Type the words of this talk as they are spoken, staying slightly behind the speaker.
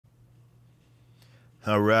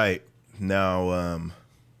All right. Now, I'm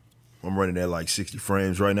running at like 60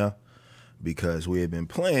 frames right now because we have been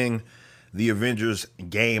playing the Avengers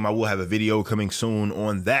game. I will have a video coming soon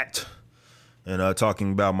on that and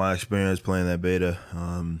talking about my experience playing that beta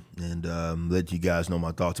and let you guys know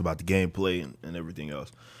my thoughts about the gameplay and everything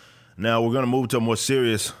else. Now, we're going to move to a more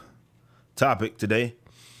serious topic today.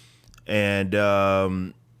 And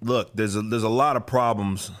look, there's a lot of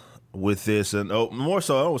problems with this. And more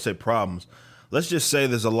so, I don't say problems. Let's just say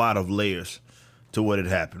there's a lot of layers to what had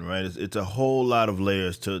happened, right? It's a whole lot of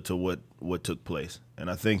layers to what took place. And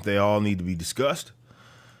I think they all need to be discussed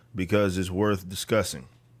because it's worth discussing.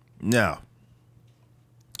 Now,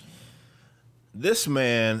 this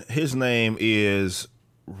man, his name is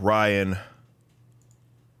Ryan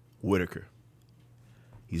Whitaker.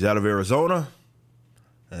 He's out of Arizona.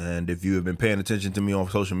 And if you have been paying attention to me on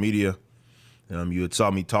social media, you had saw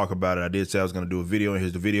me talk about it. I did say I was going to do a video, and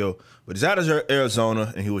here's the video. But he's out of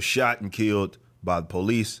Arizona, and he was shot and killed by the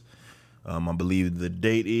police. I believe the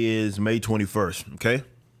date is May 21st, okay?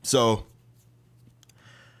 So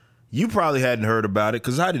you probably hadn't heard about it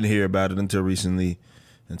because I didn't hear about it until recently,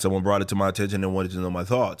 and someone brought it to my attention and wanted to know my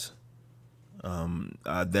thoughts.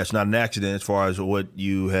 That's not an accident as far as what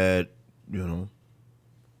you had,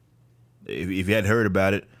 if you hadn't heard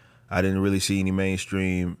about it, I didn't really see any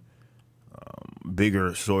mainstream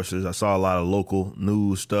bigger sources. I saw a lot of local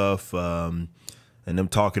news stuff and them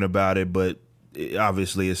talking about it, but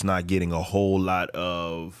obviously it's not getting a whole lot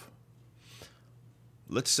of,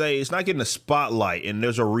 let's say it's not getting a spotlight, and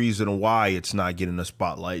there's a reason why it's not getting a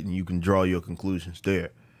spotlight, and you can draw your conclusions there.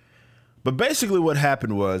 But basically what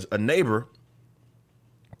happened was a neighbor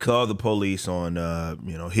called the police on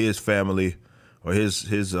his family or his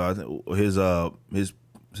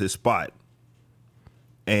spot.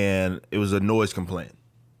 And it was a noise complaint.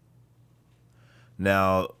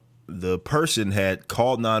 Now, the person had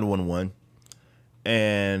called 911,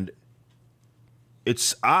 and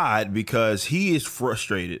it's odd because he is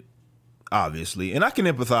frustrated, obviously. And I can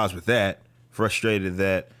empathize with that, frustrated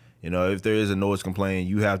that, if there is a noise complaint,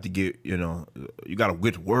 you have to get, you got to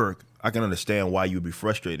get to work. I can understand why you'd be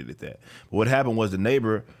frustrated at that. But what happened was the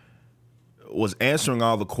neighbor was answering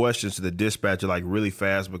all the questions to the dispatcher like really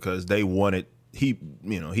fast because they wanted, he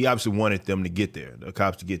obviously wanted them to get there, the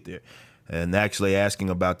cops to get there, and actually asking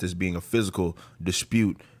about this being a physical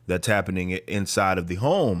dispute that's happening inside of the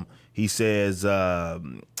home. He says,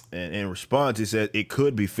 in response, he said, it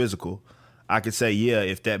could be physical. I could say, yeah,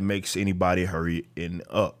 if that makes anybody hurry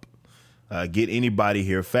up, get anybody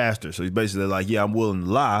here faster. So he's basically like, yeah, I'm willing to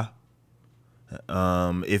lie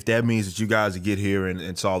if that means that you guys get here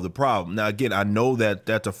and solve the problem. Now, again, I know that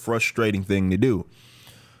that's a frustrating thing to do.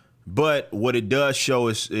 But what it does show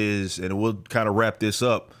is, and we'll kind of wrap this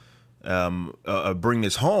up, bring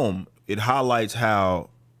this home, it highlights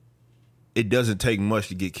how it doesn't take much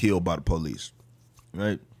to get killed by the police,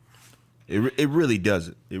 right? It really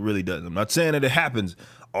doesn't. It really doesn't. I'm not saying that it happens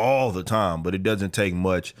all the time, but it doesn't take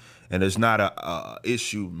much, and it's not a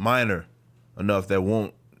issue minor enough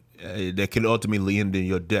that can ultimately end in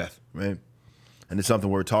your death, right? And it's something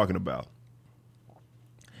we're talking about.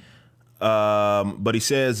 But he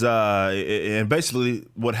says, and basically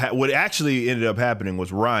what actually ended up happening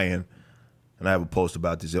was Ryan, and I have a post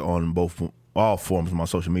about this on all forms of my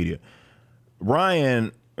social media.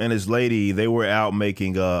 Ryan and his lady, they were out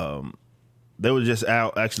making, they were just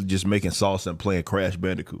out actually just making salsa and playing Crash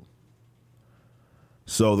Bandicoot.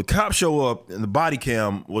 So the cops show up, and the body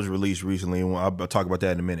cam was released recently, and I'll talk about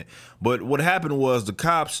that in a minute. But what happened was the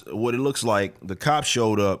cops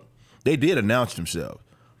showed up. They did announce themselves.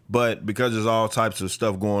 But because there's all types of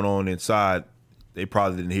stuff going on inside, they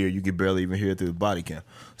probably didn't hear. You could barely even hear it through the body cam.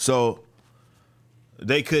 So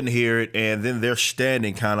they couldn't hear it, and then they're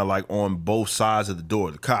standing kind of like on both sides of the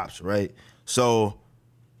door, the cops, right? So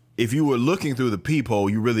if you were looking through the peephole,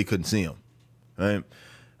 you really couldn't see them, right?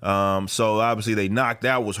 So obviously they knocked,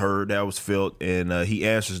 that was heard, that was felt, and he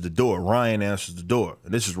answers the door. Ryan answers the door.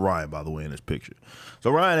 And this is Ryan, by the way, in this picture.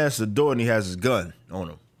 So Ryan answers the door, and he has his gun on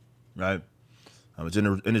him, right? It's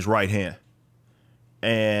in his right hand.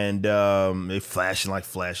 And they flashing like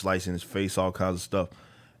flashlights in his face, all kinds of stuff.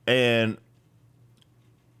 And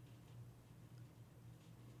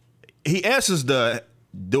he answers the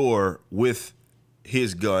door with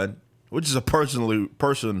his gun, which is personally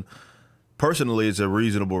it's a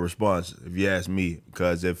reasonable response, if you ask me.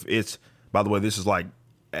 Because if it's, by the way, this is like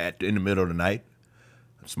in the middle of the night.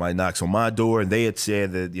 Somebody knocks on my door, and they had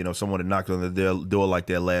said that, someone had knocked on their door like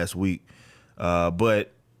that last week.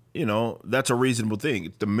 But, that's a reasonable thing.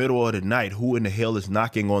 It's the middle of the night. Who in the hell is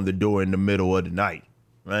knocking on the door in the middle of the night,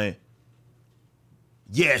 right?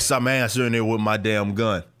 Yes, I'm answering it with my damn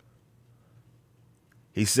gun.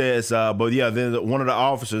 He says, but yeah, then one of the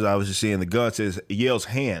officers I was just seeing the gun yells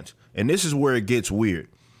hands. And this is where it gets weird.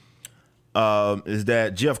 Is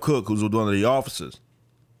that Jeff Cook, who's one of the officers,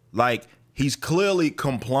 like he's clearly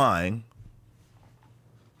complying.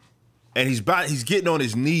 And he's getting on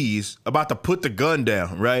his knees, about to put the gun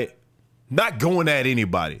down, right? Not going at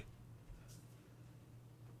anybody.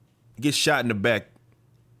 He gets shot in the back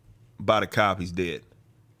by the cop. He's dead.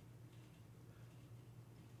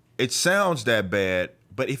 It sounds that bad,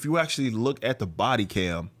 but if you actually look at the body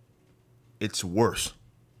cam, it's worse.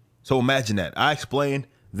 So imagine that. I explained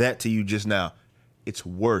that to you just now. It's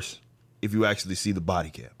worse if you actually see the body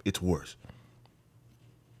cam. It's worse.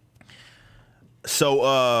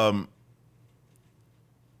 So,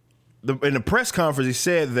 in the press conference, he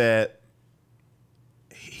said that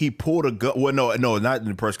he pulled a gun. Well, no, not in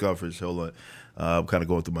the press conference. Hold on. I'm kind of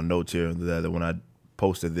going through my notes here when I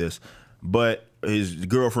posted this. But his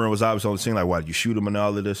girlfriend was obviously on the scene like, why did you shoot him and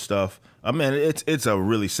all of this stuff? I mean, it's a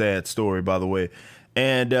really sad story, by the way.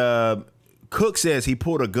 And Cook says he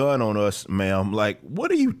pulled a gun on us, ma'am. Like, what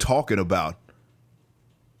are you talking about?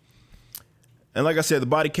 And like I said, the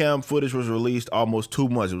body cam footage was released almost 2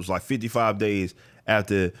 months. It was like 55 days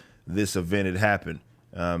after this event had happened.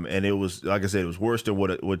 And it was, like I said, it was worse than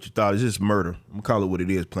what you thought. It's just murder. I'm gonna call it what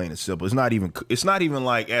it is, plain and simple. It's not even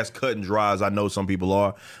like as cut and dry as I know some people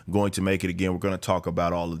are going to make it again. We're going to talk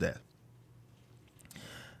about all of that.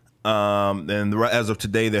 And as of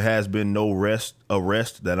today, there has been no arrest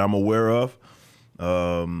that I'm aware of.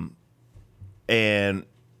 And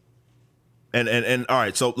all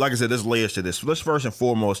right, so like I said, there's layers to this. So let's first and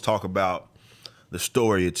foremost talk about the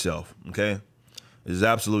story itself. Okay, it's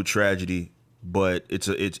absolute tragedy, but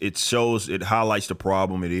it highlights the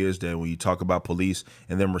problem it is that when you talk about police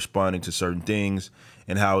and them responding to certain things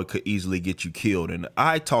and how it could easily get you killed. And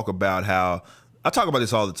I talk about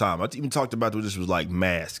this all the time. I even talked about this was like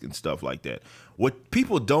masks and stuff like that. What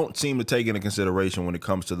people don't seem to take into consideration when it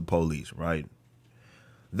comes to the police, right?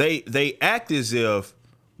 They act as if,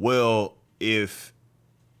 well, if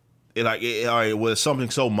it was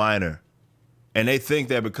something so minor, and they think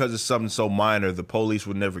that because it's something so minor, the police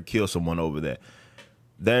would never kill someone over that.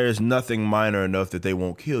 There is nothing minor enough that they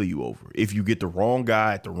won't kill you over. If you get the wrong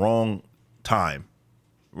guy at the wrong time,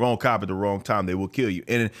 wrong cop at the wrong time, they will kill you.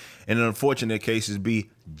 And in unfortunate cases, be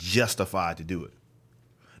justified to do it.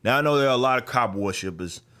 Now, I know there are a lot of cop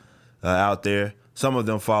worshippers out there. Some of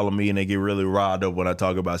them follow me and they get really riled up when I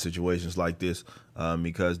talk about situations like this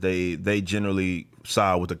because they generally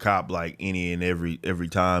side with the cop like any and every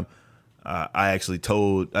time. I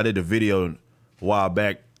did a video a while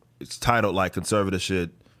back. It's titled like conservatives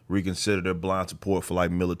should reconsider their blind support for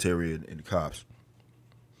like military and cops.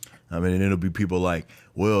 I mean, and it'll be people like,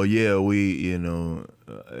 well, yeah, when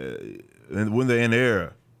they're in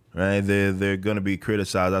error, right? They're going to be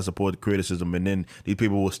criticized. I support the criticism, and then these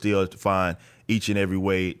people will still find each and every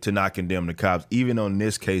way to not condemn the cops, even on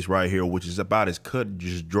this case right here, which is about as cut and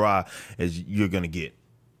just dry as you're going to get.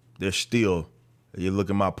 There's still, you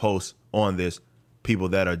look at my posts on this, people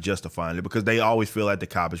that are justifying it because they always feel like the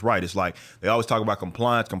cop is right. It's like they always talk about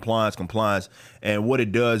compliance, and what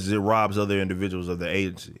it does is it robs other individuals of the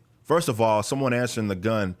agency. First of all, someone answering the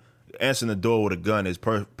door with a gun is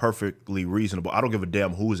perfectly reasonable. I don't give a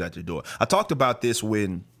damn who's at your door. I talked about this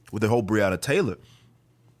with the whole Breonna Taylor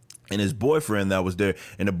and his boyfriend that was there,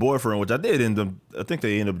 and the boyfriend, which I think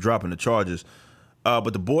they ended up dropping the charges,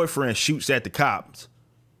 but the boyfriend shoots at the cops.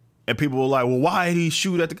 And people were like, well, why did he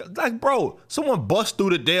shoot at the cops? Like, bro, someone bust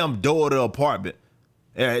through the damn door of the apartment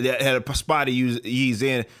and had a spot he's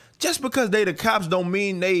in. Just because they the cops don't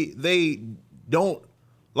mean they don't,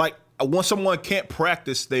 like, when someone can't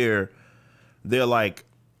practice their like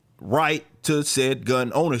right to said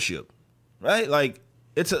gun ownership, right? Like,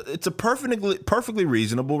 it's a perfectly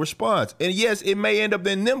reasonable response. And yes, it may end up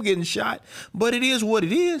in them getting shot, but it is what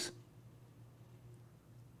it is.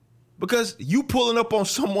 Because you pulling up on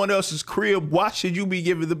someone else's crib, why should you be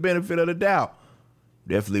given the benefit of the doubt?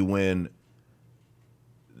 Definitely when,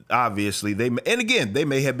 obviously, they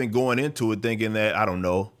may have been going into it thinking that, I don't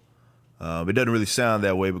know. It doesn't really sound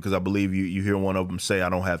that way because I believe you hear one of them say, I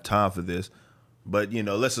don't have time for this. But,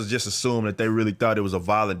 let's just assume that they really thought it was a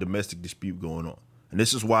violent domestic dispute going on. And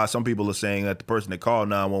this is why some people are saying that the person that called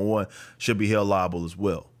 911 should be held liable as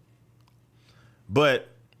well. But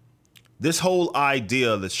this whole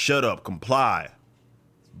idea that shut up, comply,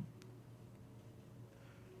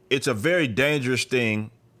 it's a very dangerous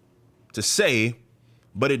thing to say,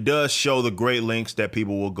 but it does show the great lengths that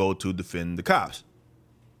people will go to defend the cops,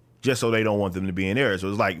 just so they don't want them to be in error. So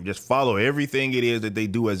it's like, just follow everything it is that they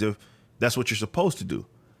do as if That's what you're supposed to do.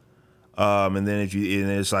 And then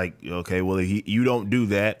it's like, okay, well, you don't do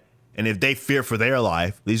that. And if they fear for their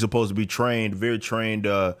life, these are supposed to be very trained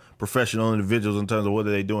professional individuals in terms of what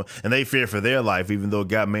are they doing. And they fear for their life, even though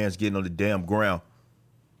a man's getting on the damn ground.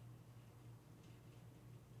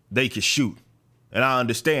 They can shoot. And I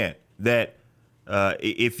understand that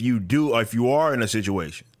if you are in a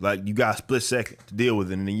situation, like you got a split second to deal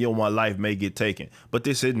with it and your life may get taken. But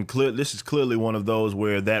this is clearly one of those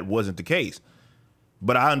where that wasn't the case.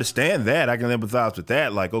 But I understand that. I can empathize with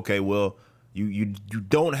that. Like, okay, well, you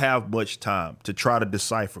don't have much time to try to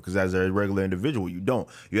decipher, because as a regular individual, you don't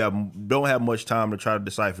have much time to try to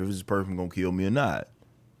decipher if this person gonna kill me or not.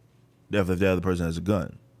 Definitely if the other person has a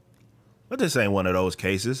gun. But this ain't one of those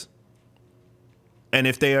cases. And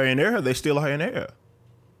if they are in error, they still are in error.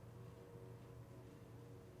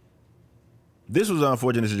 This was an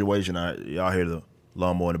unfortunate situation. Y'all hear the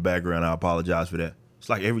lawnmower in the background. I apologize for that. It's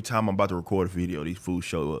like every time I'm about to record a video, these fools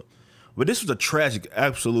show up. But this was a tragic,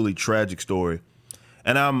 absolutely tragic story.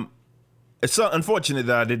 And it's so unfortunate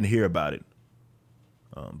that I didn't hear about it.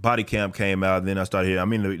 Body cam came out, and then I started hearing. I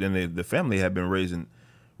mean, the family had been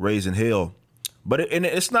raising hell. But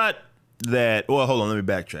it's not that. Well, hold on, let me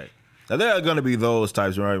backtrack. Now, there are going to be those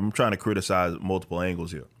types, right? I'm trying to criticize multiple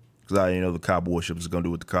angles here, because the cop worshippers is going to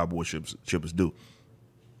do what the cop worshippers do.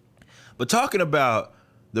 But talking about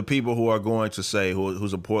the people who are going to say who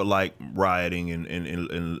support like rioting and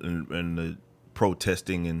the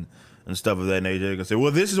protesting and stuff of that nature, they're gonna say,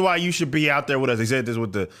 well, this is why you should be out there with us. They said this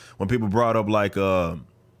when people brought up like the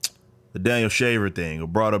Daniel Shaver thing, or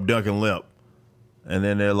brought up Duncan Lemp, and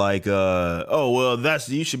then they're like, oh well,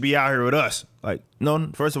 you should be out here with us. Like,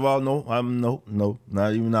 no, first of all, no, I'm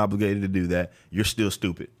not even obligated to do that. You're still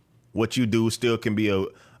stupid. What you do still can be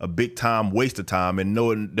a big time waste of time, and no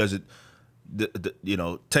one does it.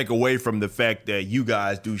 Take away from the fact that you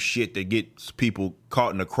guys do shit that gets people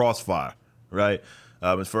caught in the crossfire, right?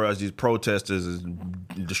 As far as these protesters is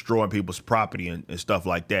destroying people's property and stuff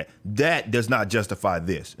like that, that does not justify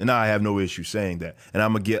this. And I have no issue saying that. And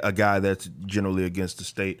I'm a guy that's generally against the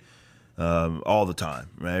state all the time,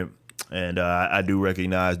 right? And I do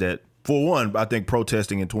recognize that, for one, I think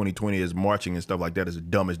protesting in 2020 is marching and stuff like that is the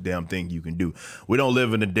dumbest damn thing you can do. We don't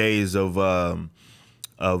live in the days of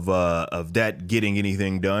that getting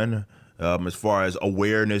anything done, as far as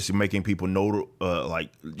awareness and making people know, like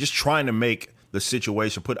just trying to make the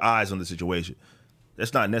situation, put eyes on the situation.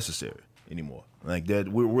 That's not necessary anymore. Like that,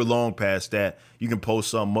 we're long past that. You can post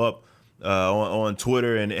something up on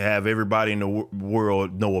Twitter and have everybody in the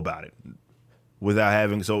world know about it without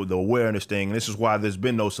having the awareness thing. And this is why there's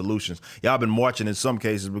been no solutions. Y'all been marching in some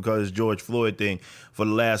cases because George Floyd thing for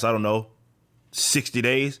the last, 60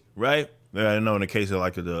 days, right? I know in the case of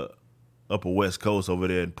like the upper West Coast over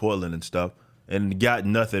there in Portland and stuff, and got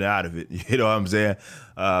nothing out of it. You know what I'm saying?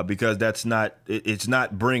 Because it's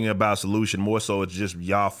not bringing about solution. More so, it's just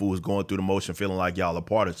y'all fools going through the motion, feeling like y'all are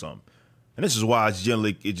part of something. And this is why it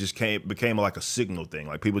just became like a signal thing.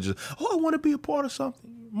 Like people just, I want to be a part of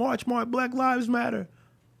something. March, Black Lives Matter.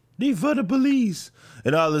 Defund the police.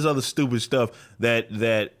 And all this other stupid stuff that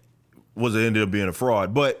ended up being a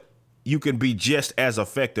fraud. But you can be just as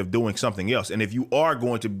effective doing something else. And if you are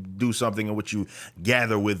going to do something in which you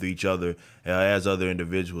gather with each other as other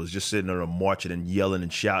individuals, just sitting there marching and yelling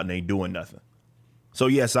and shouting, ain't doing nothing. So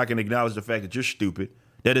yes, I can acknowledge the fact that you're stupid.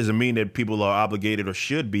 That doesn't mean that people are obligated or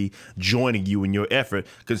should be joining you in your effort,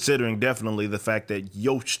 considering definitely the fact that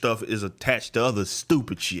your stuff is attached to other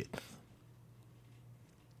stupid shit.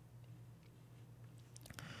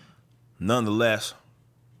 Nonetheless,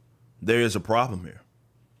 there is a problem here.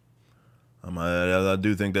 I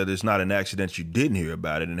do think that it's not an accident you didn't hear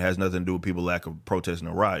about it, and it has nothing to do with people lack of protesting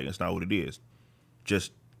or rioting. That's not what it is.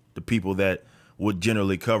 Just the people that would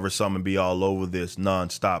generally cover some and be all over this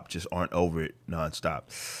nonstop just aren't over it nonstop.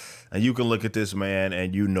 And you can look at this, man,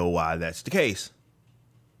 and you know why that's the case.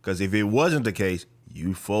 Because if it wasn't the case,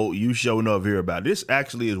 you sure enough hear about it. This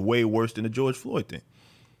actually is way worse than the George Floyd thing.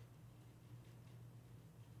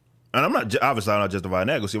 And I'm not justifying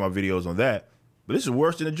that. Go see my videos on that. But this is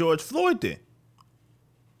worse than the George Floyd thing.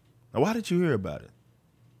 Now, why did you hear about it?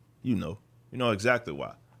 You know exactly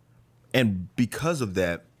why. And because of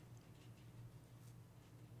that,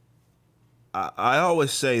 I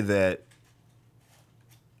always say that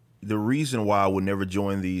the reason why I would never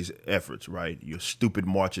join these efforts, right? Your stupid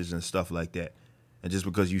marches and stuff like that. And just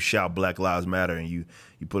because you shout Black Lives Matter and you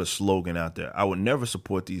put a slogan out there, I would never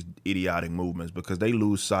support these idiotic movements because they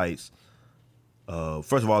lose sight.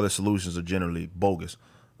 First of all, their solutions are generally bogus,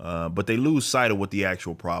 but they lose sight of what the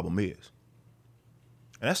actual problem is.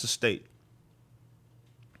 And that's the state.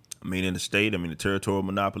 I mean, in the state, I mean, the territorial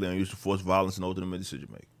monopoly on use of force, violence, and ultimate decision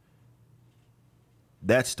making.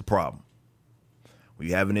 That's the problem. When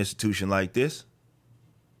you have an institution like this,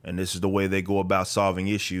 and this is the way they go about solving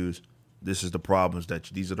issues, these are the problems that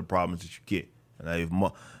you get. And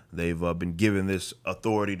they've been given this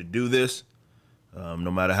authority to do this.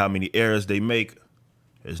 No matter how many errors they make,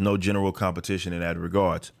 there's no general competition in that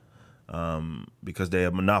regard, because they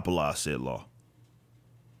have monopolized said law.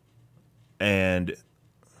 And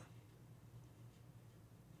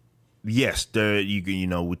yes,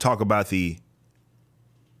 we talk about the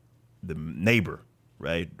neighbor,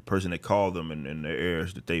 right? The person that called them and the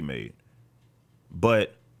errors that they made.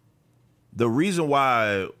 But the reason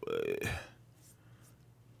why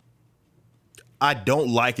I don't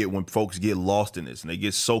like it when folks get lost in this and they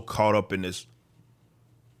get so caught up in this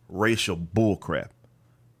racial bullcrap.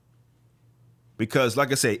 Because,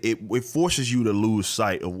 like I say, it forces you to lose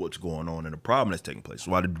sight of what's going on and the problem that's taking place.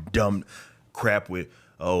 So why the dumb crap with,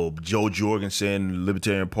 Joe Jorgensen,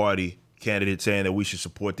 Libertarian Party candidate, saying that we should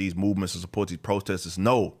support these movements and support these protesters.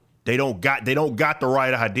 No, they don't got the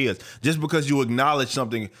right ideas. Just because you acknowledge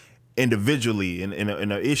something individually in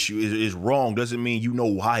an issue is wrong doesn't mean you know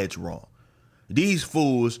why it's wrong. These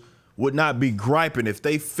fools would not be griping if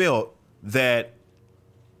they felt that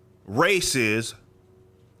races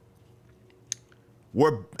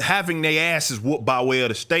were having their asses whooped by way of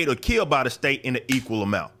the state or killed by the state in an equal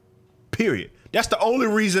amount. Period. That's the only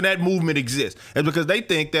reason that movement exists. It's because they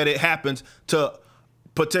think that it happens to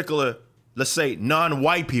particular, let's say,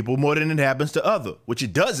 non-white people more than it happens to other, which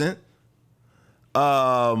it doesn't.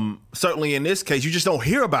 Certainly in this case, you just don't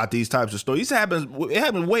hear about these types of stories. It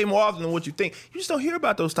happens way more often than what you think. You just don't hear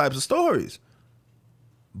about those types of stories.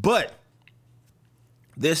 But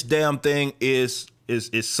this damn thing is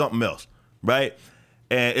something else, right?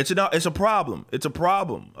 And it's a problem. It's a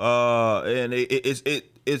problem. And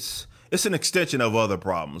it's an extension of other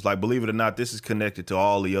problems. Like, believe it or not, this is connected to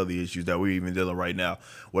all the other issues that we're even dealing right now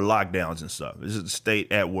with lockdowns and stuff. This is the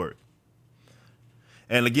state at work.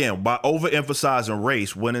 And again, by overemphasizing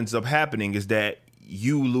race, what ends up happening is that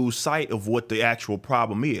you lose sight of what the actual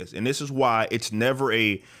problem is. And this is why it's never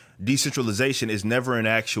decentralization is never an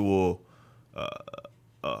actual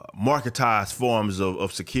marketized forms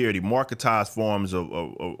of security, marketized forms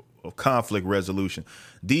of conflict resolution.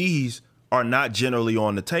 These are not generally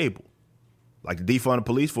on the table. Like the defund the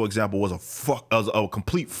police, for example, was a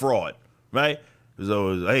complete fraud, right? So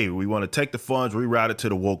it was, hey, we want to take the funds, reroute it to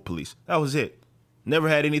the woke police. That was it. Never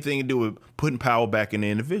had anything to do with putting power back in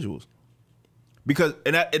the individuals. Because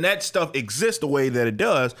and that stuff exists the way that it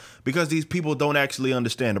does because these people don't actually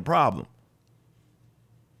understand the problem.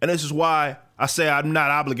 And this is why I say I'm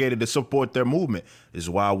not obligated to support their movement. This is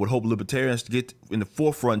why I would hope libertarians to get in the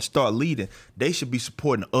forefront and start leading. They should be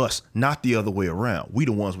supporting us, not the other way around. We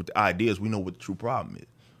the ones with the ideas. We know what the true problem is.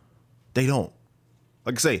 They don't.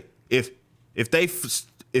 Like I say, if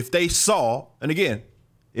they saw, and again,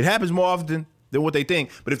 it happens more often than what they think,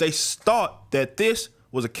 but if they thought that this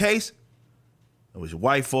was a case, it was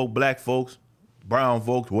white folk, black folks, brown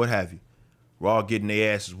folks, what have you, we're all getting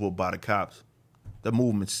their asses whooped by the cops, the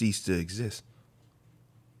movement ceased to exist.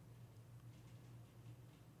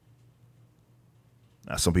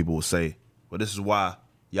 Now, some people will say, well, this is why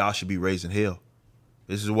y'all should be raising hell.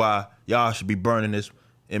 This is why y'all should be burning this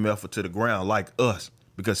MF to the ground like us.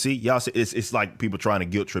 Because, see, y'all say it's like people trying to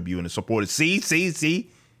guilt trip you and support it. See.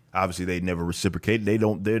 Obviously, they never reciprocated.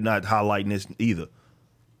 They're not highlighting this either.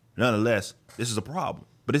 Nonetheless, this is a problem.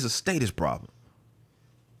 But it's a status problem.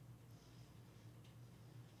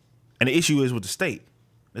 And the issue is with the state.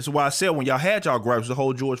 This is why I said when y'all had y'all gripes, the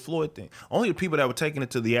whole George Floyd thing, only the people that were taking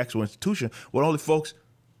it to the actual institution were only folks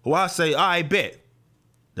who I say, I bet.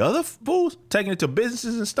 The other fools taking it to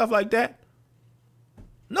businesses and stuff like that,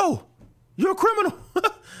 no, you're a criminal.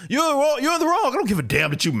 You're in the wrong. I don't give a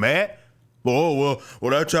damn that you mad. Well,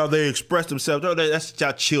 that's how they express themselves. No, that's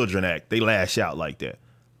how children act. They lash out like that.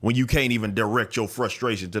 When you can't even direct your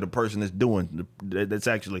frustration to the person that's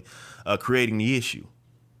actually creating the issue.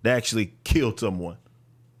 They actually killed someone.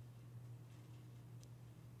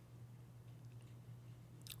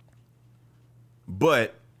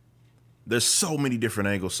 But there's so many different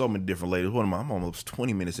angles, so many different layers. I'm almost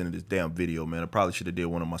 20 minutes into this damn video, man. I probably should have did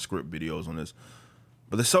one of my script videos on this.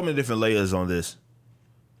 But there's so many different layers on this.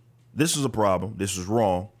 This is a problem. This is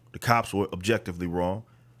wrong. The cops were objectively wrong.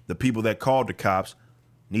 The people that called the cops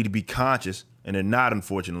need to be conscious, and they're not,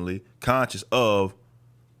 unfortunately, conscious of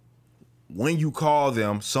when you call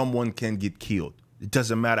them, someone can get killed. It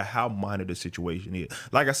doesn't matter how minor the situation is.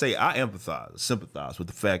 Like I say, I sympathize with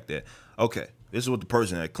the fact that, okay, this is what the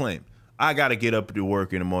person had claimed. I got to get up to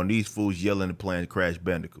work in the morning. These fools yelling and playing Crash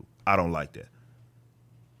Bandicoot. I don't like that.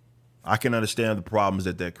 I can understand the problems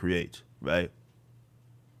that creates, right?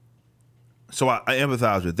 So I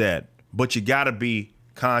empathize with that. But you got to be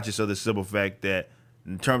conscious of the simple fact that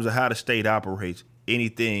in terms of how the state operates,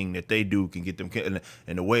 anything that they do can get them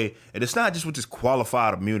in the way. And it's not just with this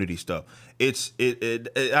qualified immunity stuff.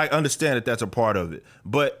 I understand that that's a part of it,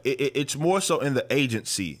 but it's more so in the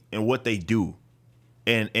agency and what they do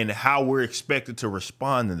and how we're expected to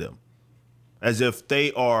respond to them as if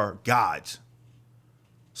they are gods.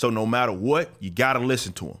 So no matter what, you got to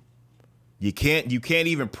listen to them. You can't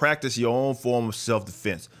even practice your own form of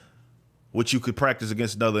self-defense, which you could practice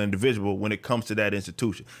against another individual when it comes to that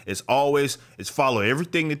institution. It's follow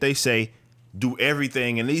everything that they say, do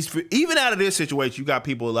everything. And even out of this situation, you got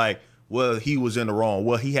people like, well, he was in the wrong.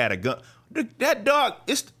 Well, he had a gun. That dog,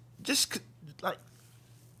 it's just like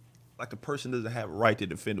a person doesn't have a right to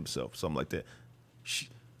defend himself, something like that.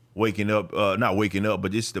 Waking up, not waking up,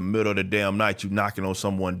 but it's the middle of the damn night, you knocking on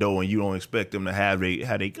someone's door and you don't expect them to have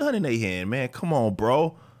a gun in their hand, man. Come on,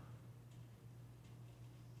 bro.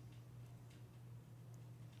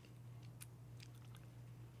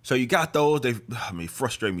 So you got those,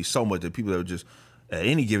 frustrate me so much that people that are just, at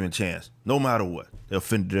any given chance, no matter what, they'll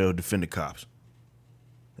defend the cops.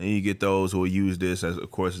 And you get those who will use this as,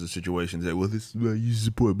 of course, as a situation that, well, this is why you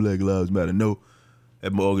support Black Lives Matter. No,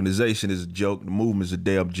 that my organization is a joke. The movement is a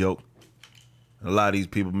damn joke. And a lot of these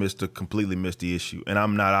people completely missed the issue. And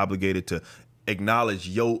I'm not obligated to acknowledge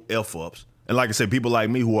your F-ups. And like I said, people like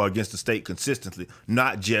me who are against the state consistently,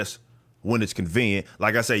 not just when it's convenient.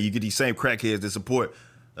 Like I say, you get these same crackheads that support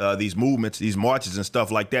these movements, these marches and stuff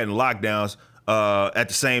like that and lockdowns at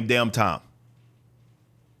the same damn time.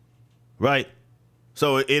 Right?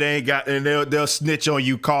 So it ain't got, and they'll snitch on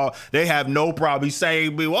you. They have no problem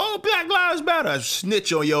saying, "Oh, Black Lives Matter."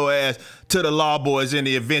 Snitch on your ass to the law boys in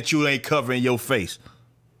the event you ain't covering your face,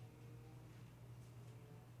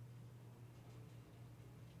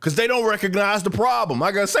 because they don't recognize the problem.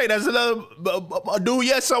 I gotta say, that's another a dude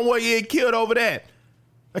yet somewhere he ain't killed over that.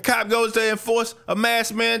 A cop goes to enforce a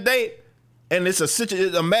mask mandate, and it's a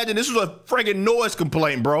situation. Imagine this was a friggin' noise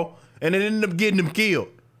complaint, bro, and it ended up getting him killed.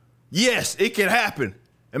 Yes, it can happen.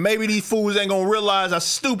 And maybe these fools ain't gonna realize how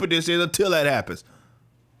stupid this is until that happens.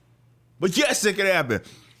 But yes, it can happen.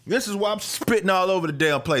 This is why I'm spitting all over the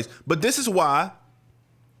damn place. But this is why,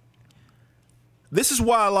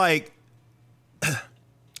 like,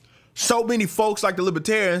 so many folks like the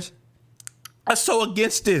libertarians are so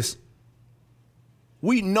against this.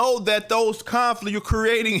 We know that those conflicts you're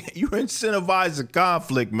creating, you're incentivizing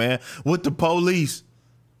conflict, man, with the police.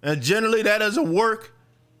 And generally that doesn't work.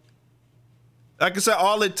 Like I said,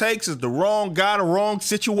 all it takes is the wrong guy, the wrong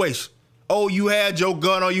situation. Oh, you had your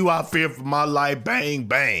gun on you, I fear for my life, bang,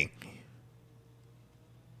 bang.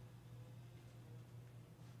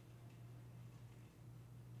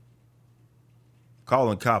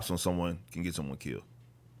 Calling cops on someone can get someone killed.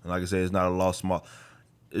 And like I said, it's not a loss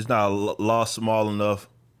small enough,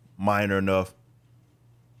 minor enough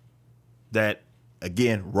that,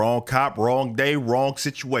 again, wrong cop, wrong day, wrong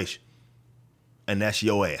situation. And that's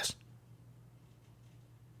your ass.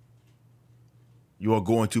 You are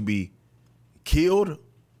going to be killed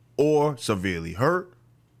or severely hurt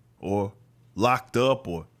or locked up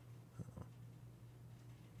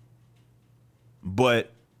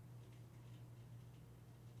but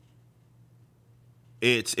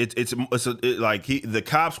the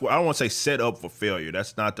cops were, I don't want to say set up for failure.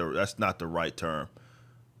 That's not the right term.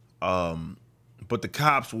 But the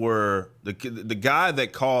cops were the guy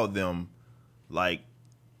that called them, like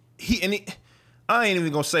I ain't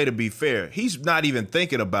even gonna say, to be fair, he's not even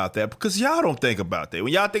thinking about that, because y'all don't think about that.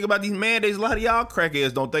 When y'all think about these mandates, a lot of y'all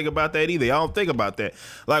crackheads don't think about that either. Y'all don't think about that.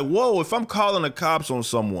 Like, whoa, if I'm calling the cops on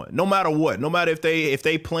someone, no matter what, no matter if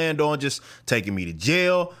they planned on just taking me to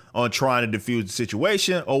jail, on trying to defuse the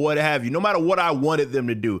situation or what have you, no matter what I wanted them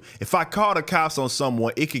to do, if I call the cops on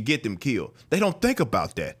someone, it could get them killed. They don't think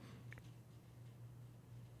about that.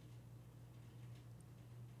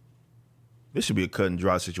 This should be a cut and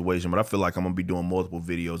dry situation, but I feel like I'm going to be doing multiple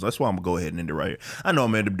videos. That's why I'm going to go ahead and end it right here. I know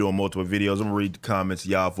I'm going to end up doing multiple videos. I'm going to read the comments,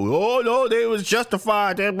 y'all, for, oh, no, they was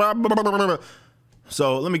justified.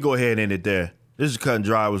 So let me go ahead and end it there. This is cut and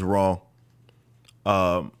dry. I was wrong.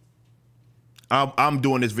 I'm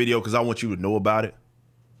doing this video because I want you to know about it.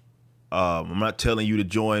 I'm not telling you to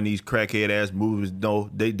join these crackhead-ass movements. No,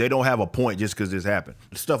 they don't have a point just because this happened.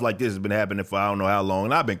 Stuff like this has been happening for I don't know how long,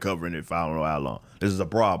 and I've been covering it for I don't know how long. This is a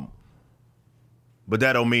problem. But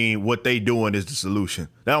that don't mean what they doing is the solution.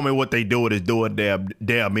 That don't mean what they doing is doing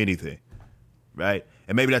damn anything, right?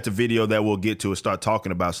 And maybe that's a video that we'll get to and start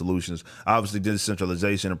talking about solutions. Obviously,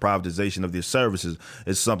 decentralization and privatization of these services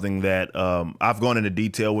is something that I've gone into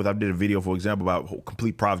detail with. I did a video, for example, about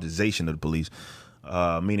complete privatization of the police,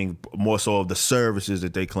 meaning more so of the services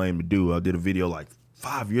that they claim to do. I did a video like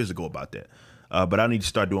 5 years ago about that. But I need to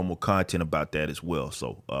start doing more content about that as well.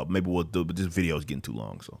 So maybe we'll do, but this video is getting too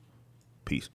long. So peace.